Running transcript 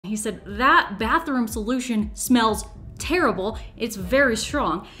He said, that bathroom solution smells terrible. It's very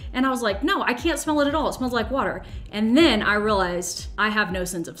strong. And I was like, no, I can't smell it at all. It smells like water. And then I realized I have no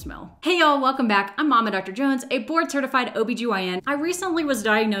sense of smell. Hey y'all, welcome back. I'm Mama Dr. Jones, a board certified OBGYN. I recently was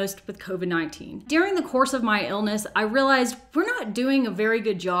diagnosed with COVID-19. During the course of my illness, I realized we're not doing a very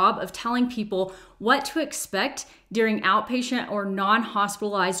good job of telling people what to expect during outpatient or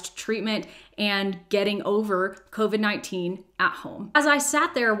non-hospitalized treatment and getting over COVID-19 at home. As I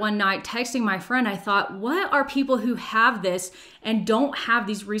sat there one night texting my friend, I thought, what are people who have this and don't have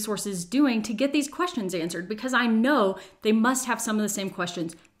these resources doing to get these questions answered? Because I know they must have some of the same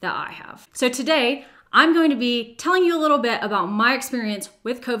questions that I have. So today, I'm going to be telling you a little bit about my experience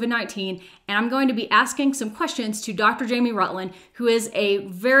with COVID-19, and I'm going to be asking some questions to Dr. Jamie Rutland, who is a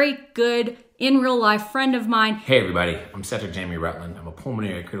very good in real life friend of mine. Hey everybody, I'm Dr. Jamie Rutland. I'm a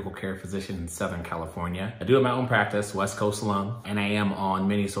pulmonary critical care physician in Southern California. I do have my own practice, West Coast alum, and I am on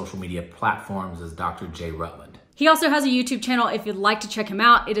many social media platforms as Dr. J. Rutland. He also has a YouTube channel if you'd like to check him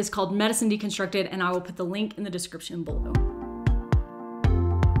out. It is called Medicine Deconstructed, and I will put the link in the description below.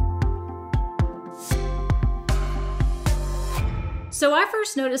 So I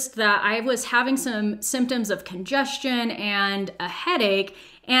first noticed that I was having some symptoms of congestion and a headache,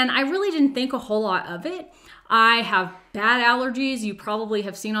 and I really didn't think a whole lot of it. I have bad allergies. You probably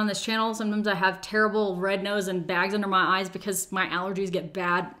have seen on this channel. Sometimes I have terrible red nose and bags under my eyes because my allergies get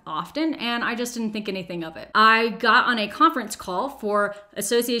bad often, and I just didn't think anything of it. I got on a conference call for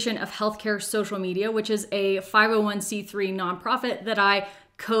Association of Healthcare Social Media, which is a 501c3 nonprofit that I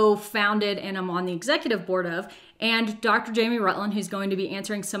co-founded and I'm on the executive board of. And Dr. Jamie Rutland, who's going to be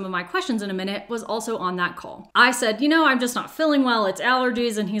answering some of my questions in a minute, was also on that call. I said, I'm just not feeling well. It's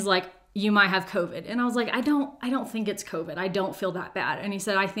allergies. And he's like, you might have COVID. And I was like, I don't think it's COVID. I don't feel that bad. And he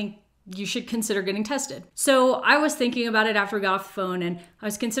said, I think you should consider getting tested. So I was thinking about it after we got off the phone, and I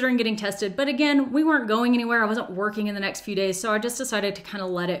was considering getting tested. But again, we weren't going anywhere. I wasn't working in the next few days. So I just decided to kind of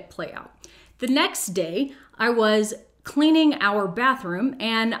let it play out. The next day, I was cleaning our bathroom,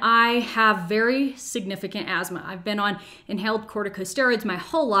 and I have very significant asthma. I've been on inhaled corticosteroids my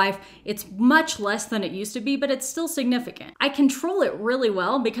whole life. It's much less than it used to be, but it's still significant. I control it really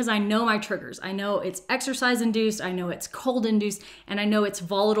well because I know my triggers. I know it's exercise induced, I know it's cold induced, and I know it's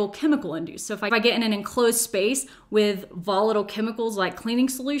volatile chemical induced. So if I get in an enclosed space with volatile chemicals like cleaning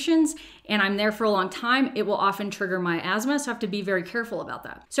solutions, and I'm there for a long time, it will often trigger my asthma, so I have to be very careful about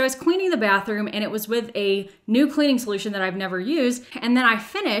that. So I was cleaning the bathroom, and it was with a new cleaning solution that I've never used, and then I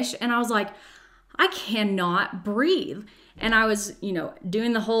finished, and I was like, I cannot breathe. And I was,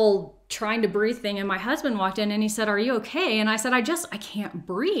 doing the whole trying to breathe thing, and my husband walked in, and he said, are you okay? And I said, I can't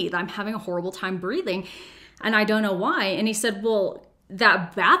breathe. I'm having a horrible time breathing, and I don't know why. And he said, well,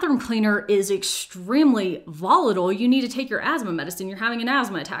 that bathroom cleaner is extremely volatile. You need to take your asthma medicine. You're having an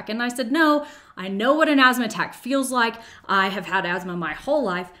asthma attack. And I said, no, I know what an asthma attack feels like. I have had asthma my whole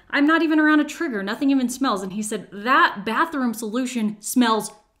life. I'm not even around a trigger. Nothing even smells. And he said, that bathroom solution smells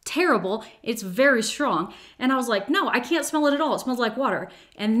terrible. It's very strong. And I was like, no, I can't smell it at all. It smells like water.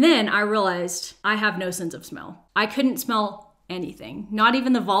 And then I realized I have no sense of smell. I couldn't smell anything, not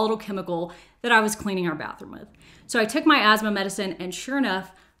even the volatile chemical that I was cleaning our bathroom with. So I took my asthma medicine, and sure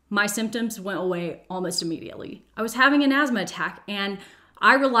enough, my symptoms went away almost immediately. I was having an asthma attack, and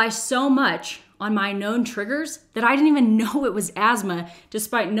I relied so much on my known triggers that I didn't even know it was asthma,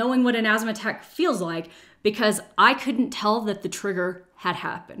 despite knowing what an asthma attack feels like, because I couldn't tell that the trigger had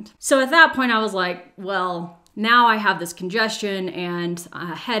happened. So at that point, I was like, well, now I have this congestion and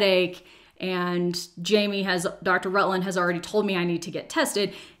a headache, and Dr. Rutland has already told me I need to get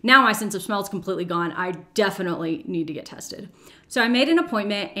tested. Now my sense of smell is completely gone. I definitely need to get tested. So I made an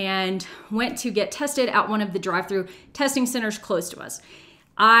appointment and went to get tested at one of the drive-through testing centers close to us.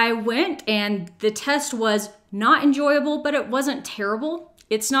 I went, and the test was not enjoyable, but it wasn't terrible.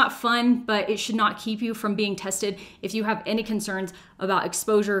 It's not fun, but it should not keep you from being tested if you have any concerns about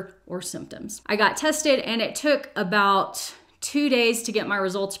exposure or symptoms. I got tested, and it took about 2 days to get my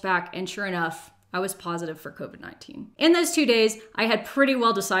results back, and sure enough, I was positive for COVID-19. In those 2 days, I had pretty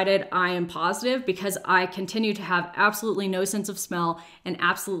well decided I am positive because I continue to have absolutely no sense of smell and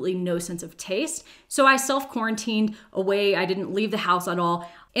absolutely no sense of taste. So I self-quarantined away. I didn't leave the house at all.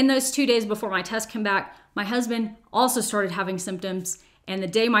 In those 2 days before my test came back, my husband also started having symptoms, and the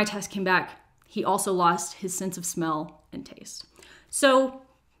day my test came back, he also lost his sense of smell and taste. So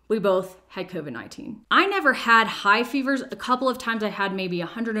we both had COVID-19. I never had high fevers. A couple of times I had maybe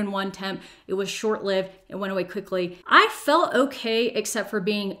 101 temp. It was short-lived. It went away quickly. I felt okay except for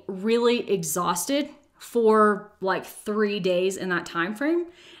being really exhausted for like 3 days in that time frame.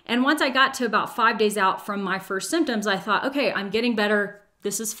 And once I got to about 5 days out from my first symptoms, I thought, okay, I'm getting better.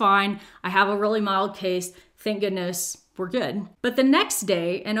 this is fine. I have a really mild case. Thank goodness we're good. But the next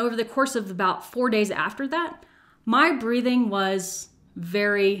day, and over the course of about 4 days after that, my breathing was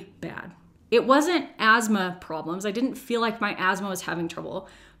very bad. It wasn't asthma problems. I didn't feel like my asthma was having trouble,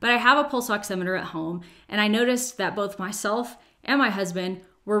 but I have a pulse oximeter at home, and I noticed that both myself and my husband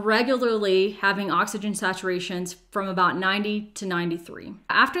were regularly having oxygen saturations from about 90 to 93.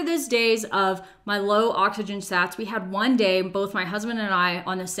 After those days of my low oxygen sats, we had one day, both my husband and I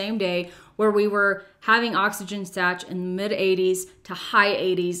on the same day, where we were having oxygen sats in the mid 80s to high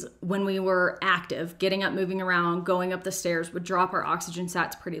 80s when we were active, getting up, moving around, going up the stairs, would drop our oxygen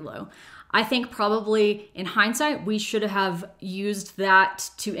sats pretty low. I think probably in hindsight, we should have used that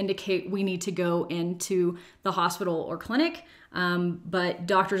to indicate we need to go into the hospital or clinic. But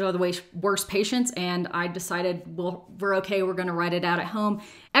doctors are the worst patients, and I decided, well, we're okay. We're going to write it out at home.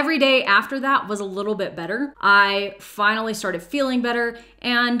 Every day after that was a little bit better. I finally started feeling better,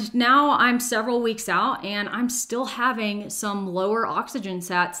 and now I'm several weeks out and I'm still having some lower oxygen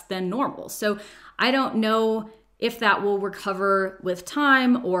sats than normal. So I don't know if that will recover with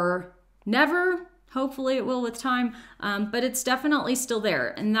time or never. Hopefully it will with time, but it's definitely still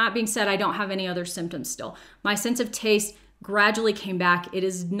there. And that being said, I don't have any other symptoms still. My sense of taste gradually came back. It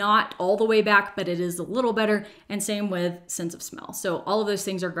is not all the way back, but it is a little better, and same with sense of smell. So all of those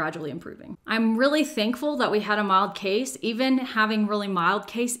things are gradually improving. I'm really thankful that we had a mild case. Even having really mild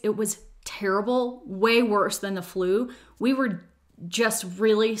case, it was terrible, way worse than the flu. We were just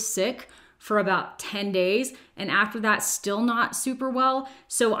really sick for about 10 days. And after that, still not super well.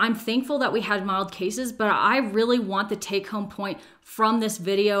 So I'm thankful that we had mild cases, but I really want the take home point from this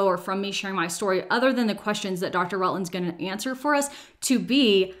video or from me sharing my story, other than the questions that Dr. Rutland's gonna answer for us, to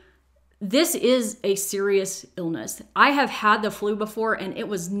be, this is a serious illness. I have had the flu before and it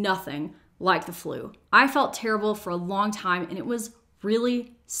was nothing like the flu. I felt terrible for a long time and it was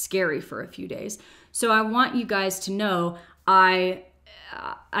really scary for a few days. So I want you guys to know, I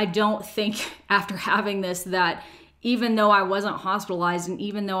don't think after having this that even though I wasn't hospitalized and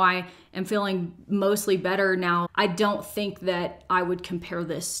even though I am feeling mostly better now, I don't think that I would compare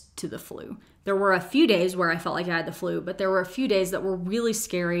this to the flu. There were a few days where I felt like I had the flu, but there were a few days that were really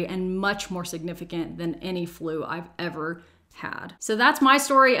scary and much more significant than any flu I've ever had. So that's my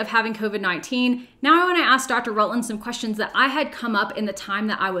story of having COVID-19. Now I want to ask Dr. Rutland some questions that I had come up in the time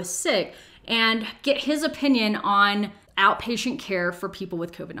that I was sick and get his opinion on outpatient care for people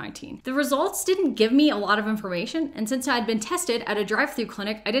with COVID-19. The results didn't give me a lot of information, and since I had been tested at a drive-through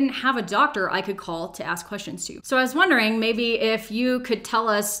clinic, I didn't have a doctor I could call to ask questions to. So I was wondering maybe if you could tell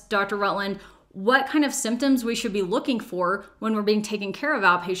us, Dr. Rutland, what kind of symptoms we should be looking for when we're being taken care of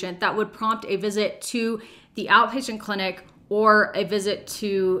outpatient that would prompt a visit to the outpatient clinic or a visit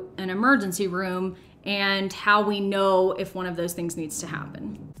to an emergency room, and how we know if one of those things needs to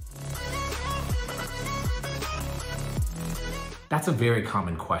happen. That's a very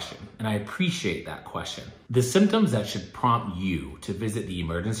common question, and I appreciate that question. The symptoms that should prompt you to visit the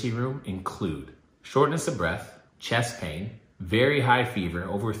emergency room include shortness of breath, chest pain, very high fever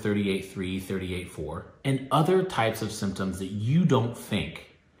over 38.3, 38.4, and other types of symptoms that you don't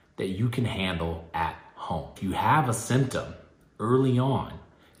think that you can handle at home. If you have a symptom early on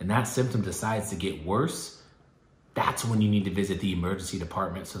and that symptom decides to get worse, that's when you need to visit the emergency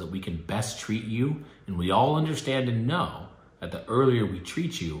department so that we can best treat you. And we all understand and know that the earlier we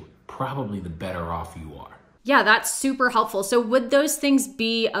treat you, probably the better off you are. Yeah, that's super helpful. So would those things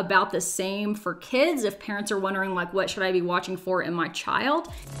be about the same for kids if parents are wondering, like, what should I be watching for in my child?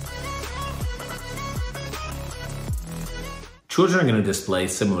 Children are gonna display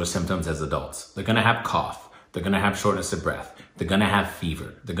similar symptoms as adults. They're gonna have cough, they're gonna have shortness of breath, they're gonna have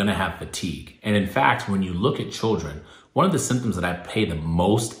fever, they're gonna have fatigue. And in fact, when you look at children, one of the symptoms that I pay the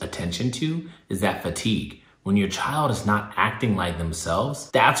most attention to is that fatigue. When your child is not acting like themselves,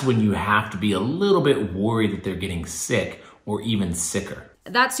 that's when you have to be a little bit worried that they're getting sick or even sicker.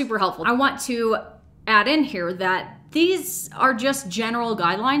 That's super helpful. I want to add in here that these are just general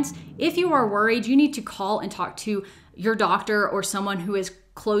guidelines. If you are worried, you need to call and talk to your doctor or someone who is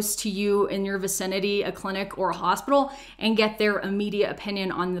close to you in your vicinity, a clinic or a hospital, and get their immediate opinion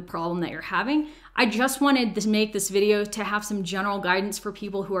on the problem that you're having. I just wanted to make this video to have some general guidance for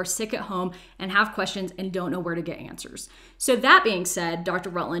people who are sick at home and have questions and don't know where to get answers. So that being said, Dr.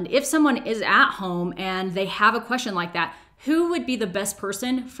 Rutland, if someone is at home and they have a question like that, who would be the best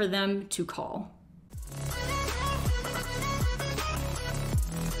person for them to call?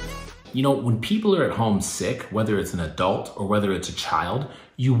 You know, when people are at home sick, whether it's an adult or whether it's a child,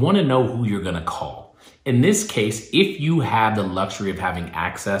 you want to know who you're going to call. In this case, if you have the luxury of having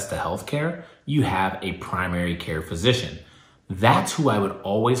access to healthcare, you have a primary care physician. that's who I would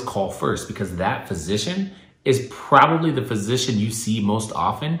always call first, because that physician is probably the physician you see most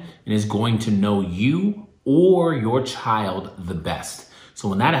often and is going to know you or your child the best. So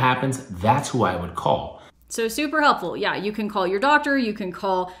when that happens, that's who I would call. So super helpful. Yeah, you can call your doctor, you can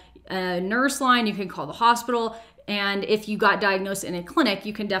call a nurse line, you can call the hospital, and if you got diagnosed in a clinic,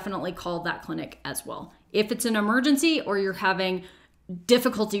 you can definitely call that clinic as well. If it's an emergency or you're having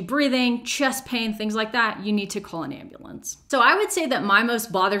difficulty breathing, chest pain, things like that, you need to call an ambulance. So I would say that my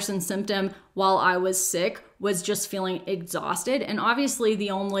most bothersome symptom while I was sick was just feeling exhausted. And obviously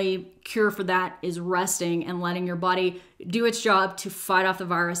the only cure for that is resting and letting your body do its job to fight off the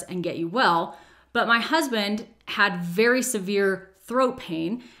virus and get you well. But my husband had very severe throat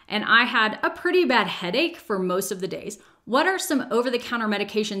pain and I had a pretty bad headache for most of the days. What are some over-the-counter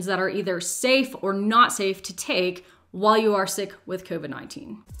medications that are either safe or not safe to take while you are sick with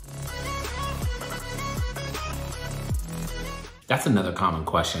COVID-19? That's another common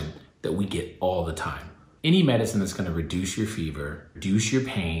question that we get all the time. Any medicine that's going to reduce your fever, reduce your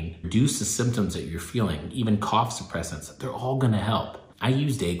pain, reduce the symptoms that you're feeling, even cough suppressants, they're all going to help. I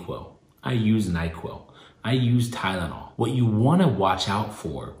use Dayquil. I use NyQuil. I use Tylenol. What you want to watch out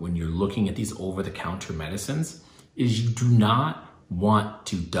for when you're looking at these over-the-counter medicines is you do not want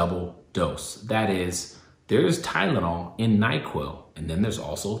to double dose. That is, there's Tylenol in NyQuil, and then there's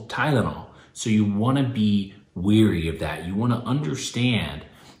also Tylenol. So you want to be wary of that. You want to understand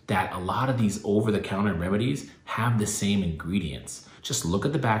that a lot of these over-the-counter remedies have the same ingredients. Just look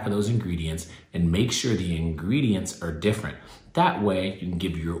at the back of those ingredients and make sure the ingredients are different. That way you can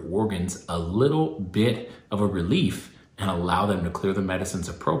give your organs a little bit of a relief and allow them to clear the medicines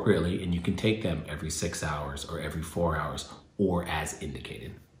appropriately, and you can take them every 6 hours or every 4 hours or as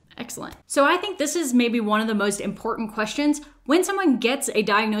indicated. Excellent. So I think this is maybe one of the most important questions. When someone gets a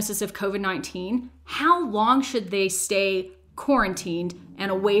diagnosis of COVID-19, how long should they stay quarantined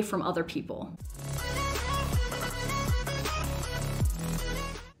and away from other people?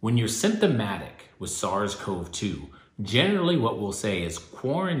 When you're symptomatic with SARS-CoV-2, generally what we'll say is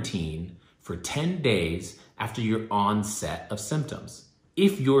quarantine for 10 days after your onset of symptoms.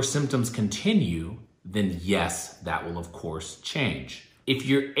 If your symptoms continue, then yes, that will of course change. If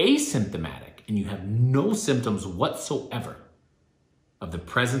you're asymptomatic and you have no symptoms whatsoever of the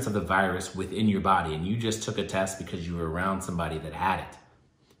presence of the virus within your body, and you just took a test because you were around somebody that had it,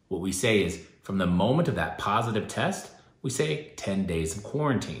 what we say is from the moment of that positive test, we say 10 days of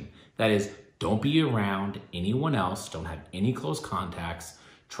quarantine. That is, don't be around anyone else, don't have any close contacts,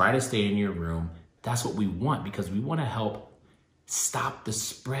 try to stay in your room. That's what we want, because we want to help stop the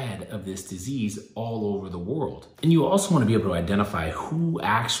spread of this disease all over the world. And you also want to be able to identify who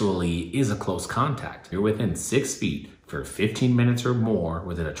actually is a close contact. You're within 6 feet for 15 minutes or more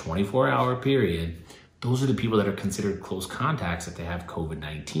within a 24-hour period. Those are the people that are considered close contacts if they have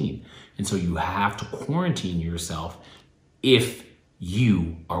COVID-19. And so you have to quarantine yourself if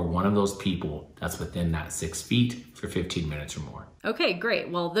you are one of those people that's within that 6 feet for 15 minutes or more. Okay,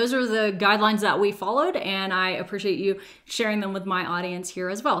 great. Well, those are the guidelines that we followed, and I appreciate you sharing them with my audience here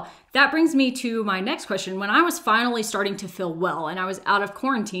as well. That brings me to my next question. When I was finally starting to feel well and I was out of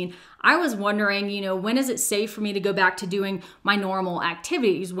quarantine, I was wondering, when is it safe for me to go back to doing my normal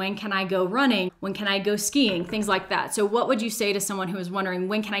activities? When can I go running? When can I go skiing? Things like that. So what would you say to someone who is wondering,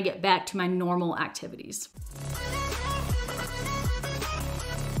 when can I get back to my normal activities?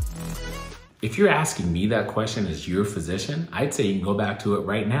 If you're asking me that question as your physician, I'd say you can go back to it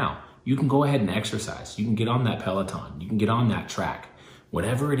right now. You can go ahead and exercise. You can get on that Peloton. You can get on that track.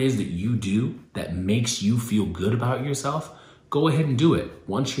 Whatever it is that you do that makes you feel good about yourself, go ahead and do it.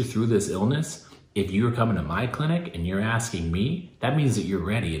 Once you're through this illness, if you're coming to my clinic and you're asking me, that means that you're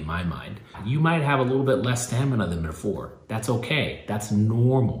ready in my mind. You might have a little bit less stamina than before. That's okay. That's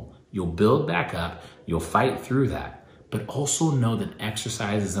normal. You'll build back up. You'll fight through that. But also know that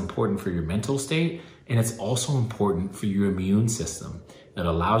exercise is important for your mental state, and it's also important for your immune system. It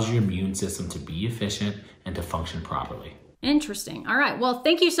allows your immune system to be efficient and to function properly. Interesting. All right. Well,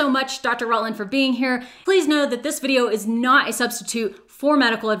 thank you so much, Dr. Rutland, for being here. Please know that this video is not a substitute for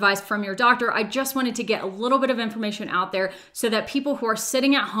medical advice from your doctor. I just wanted to get a little bit of information out there so that people who are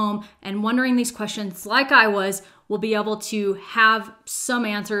sitting at home and wondering these questions like I was will be able to have some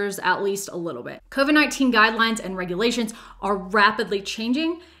answers, at least a little bit. COVID-19 guidelines and regulations are rapidly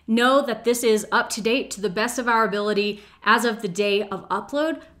changing. Know that this is up to date to the best of our ability as of the day of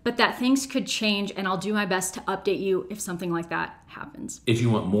upload, but that things could change, and I'll do my best to update you if something like that happens. If you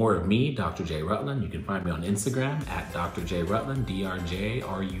want more of me, Dr. J. Rutland, you can find me on Instagram at Dr. J. Rutland,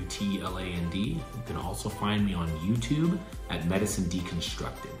 DRJRUTLAND. You can also find me on YouTube at Medicine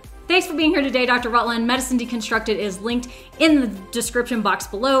Deconstructed. Thanks for being here today, Dr. Rutland. Medicine Deconstructed is linked in the description box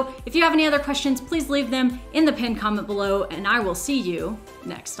below. If you have any other questions, please leave them in the pinned comment below, and I will see you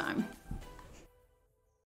next time.